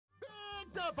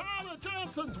Nevada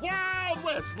Johnson's Wild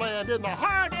West Land in the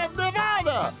heart of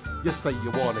Nevada. You say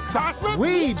you want excitement?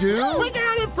 We do. We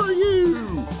got it for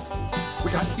you.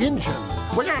 We got engines.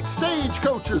 We got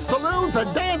stagecoaches, saloons,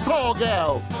 and dance hall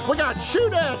gals. We got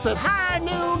shootouts at high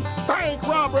noon, bank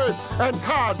robbers, and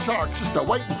card sharks just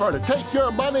a-waiting for to take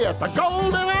your money at the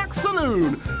Golden Ox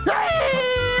Saloon.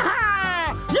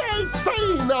 Yee-haw! You ain't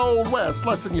seen the Old West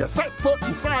listen you set foot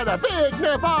inside a big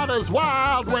Nevada's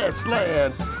Wild West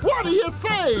Land. What do you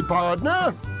say,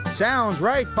 partner? Sounds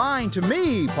right fine to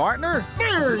me, partner.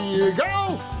 There you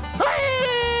go.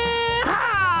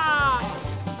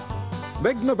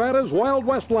 Big Nevada's Wild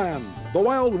West Land. The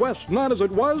Wild West not as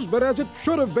it was, but as it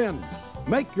should have been.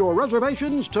 Make your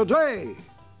reservations today.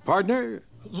 Partner?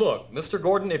 Look, Mr.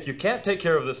 Gordon, if you can't take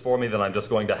care of this for me, then I'm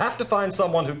just going to have to find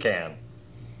someone who can.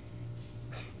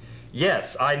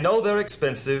 Yes, I know they're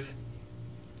expensive.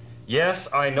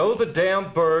 Yes, I know the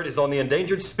damn bird is on the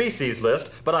endangered species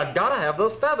list, but I've got to have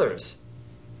those feathers.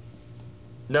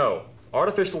 No,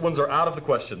 artificial ones are out of the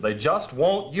question. They just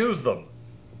won't use them.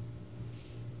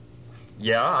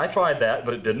 Yeah, I tried that,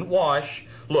 but it didn't wash.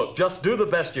 Look, just do the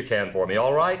best you can for me,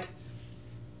 all right?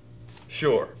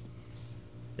 Sure.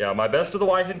 Yeah, my best to the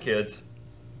wife and kids.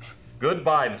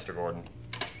 Goodbye, Mr. Gordon.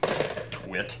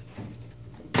 Twit.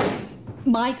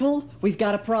 Michael, we've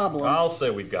got a problem. I'll say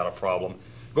we've got a problem.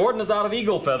 Gordon is out of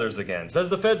eagle feathers again. Says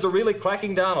the feds are really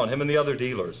cracking down on him and the other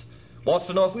dealers. Wants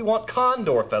to know if we want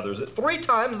condor feathers at 3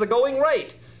 times the going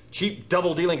rate. Cheap,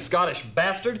 double-dealing Scottish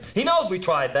bastard. He knows we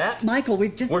tried that. Michael,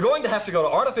 we're going to have to go to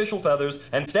artificial feathers,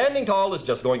 and standing tall is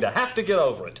just going to have to get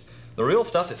over it. The real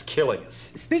stuff is killing us.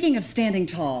 Speaking of standing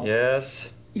tall. Yes?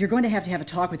 You're going to have a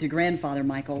talk with your grandfather,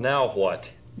 Michael. Now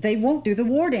what? They won't do the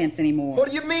war dance anymore. What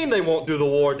do you mean they won't do the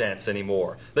war dance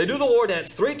anymore? They do the war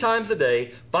dance 3 times a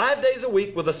day, 5 days a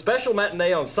week, with a special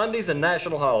matinee on Sundays and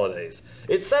national holidays.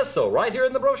 It says so right here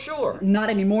in the brochure. Not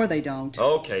anymore, they don't.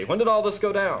 Okay, when did all this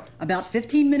go down? About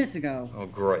 15 minutes ago. Oh,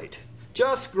 great.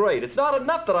 Just great. It's not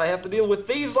enough that I have to deal with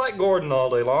thieves like Gordon all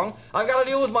day long. I've got to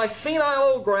deal with my senile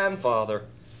old grandfather.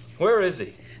 Where is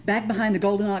he? Back behind the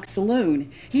Golden Ox Saloon.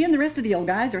 He and the rest of the old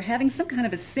guys are having some kind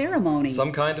of a ceremony.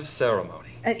 Some kind of ceremony?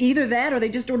 Either that or they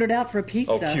just ordered out for a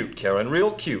pizza. Oh, cute, Karen.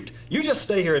 Real cute. You just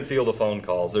stay here and field the phone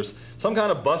calls. There's some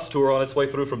kind of bus tour on its way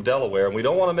through from Delaware, and we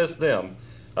don't want to miss them.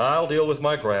 I'll deal with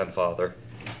my grandfather.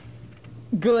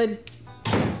 Good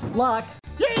luck.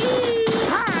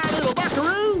 Yee-haw, little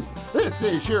buckaroos! This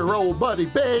is your old buddy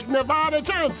Big Nevada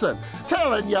Johnson,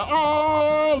 telling you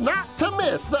all not to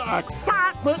miss the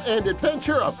excitement and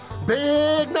adventure of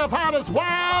Big Nevada's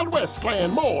Wild West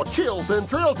Land. More chills and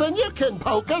thrills than you can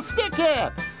poke a stick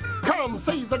at. Come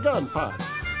see the gunfights.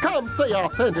 Come see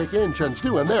authentic Injuns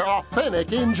doing their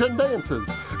authentic Injun dances.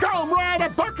 Come ride a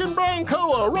bucking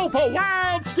bronco or rope a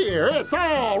wild steer. It's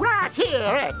all right here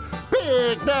at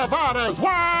Big Nevada's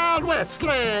Wild West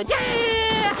Land.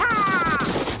 Yeah!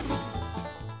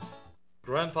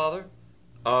 Grandfather?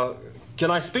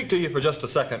 Can I speak to you for just a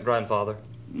second, Grandfather?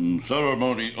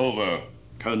 Ceremony over.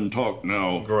 Can talk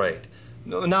now. Great.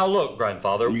 Now look,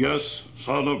 Grandfather. Yes,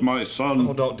 son of my son.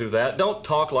 Oh, don't do that. Don't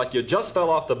talk like you just fell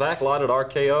off the back lot at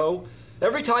RKO.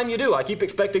 Every time you do, I keep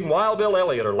expecting Wild Bill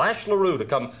Elliott or Lash LaRue to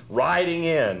come riding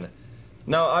in.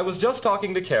 Now, I was just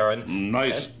talking to Karen.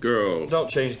 Nice girl. Don't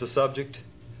change the subject.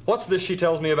 What's this she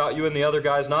tells me about you and the other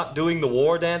guys not doing the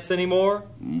war dance anymore?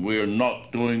 We're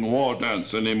not doing war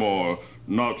dance anymore.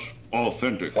 Not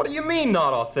authentic. What do you mean,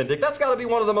 not authentic? That's got to be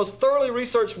one of the most thoroughly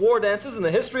researched war dances in the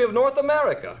history of North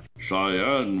America.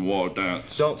 Cheyenne war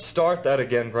dance. Don't start that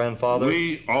again, Grandfather.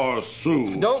 We are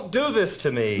Sioux. Don't do this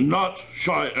to me. Not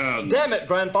Cheyenne. Damn it,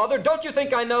 Grandfather. Don't you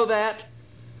think I know that?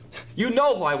 You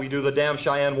know why we do the damn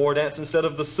Cheyenne war dance instead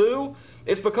of the Sioux?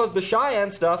 It's because the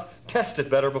Cheyenne stuff tested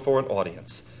better before an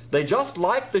audience. They just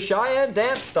like the Cheyenne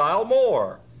dance style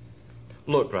more.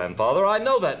 Look, Grandfather, I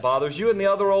know that bothers you and the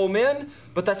other old men,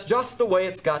 but that's just the way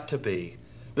it's got to be.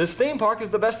 This theme park is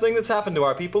the best thing that's happened to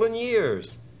our people in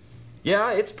years.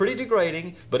 Yeah, it's pretty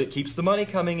degrading, but it keeps the money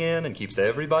coming in and keeps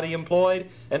everybody employed,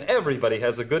 and everybody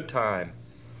has a good time.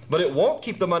 But it won't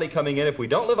keep the money coming in if we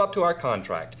don't live up to our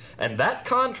contract. And that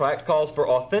contract calls for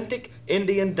authentic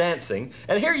Indian dancing.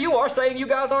 And here you are saying you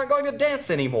guys aren't going to dance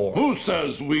anymore. Who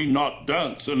says we not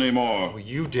dance anymore? Oh,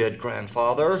 you did,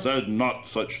 Grandfather. Said not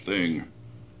such thing.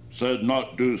 Said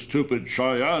not do stupid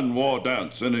Cheyenne war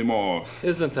dance anymore.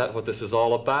 Isn't that what this is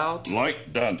all about?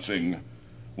 Like dancing.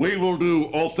 We will do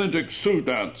authentic Sioux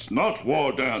dance, not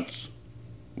war dance.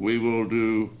 We will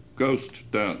do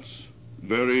ghost dance.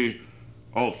 Very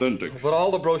authentic. But all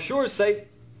the brochures say...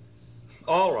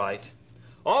 All right,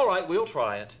 we'll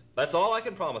try it. That's all I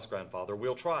can promise, Grandfather.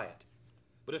 We'll try it.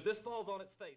 But if this falls on its face...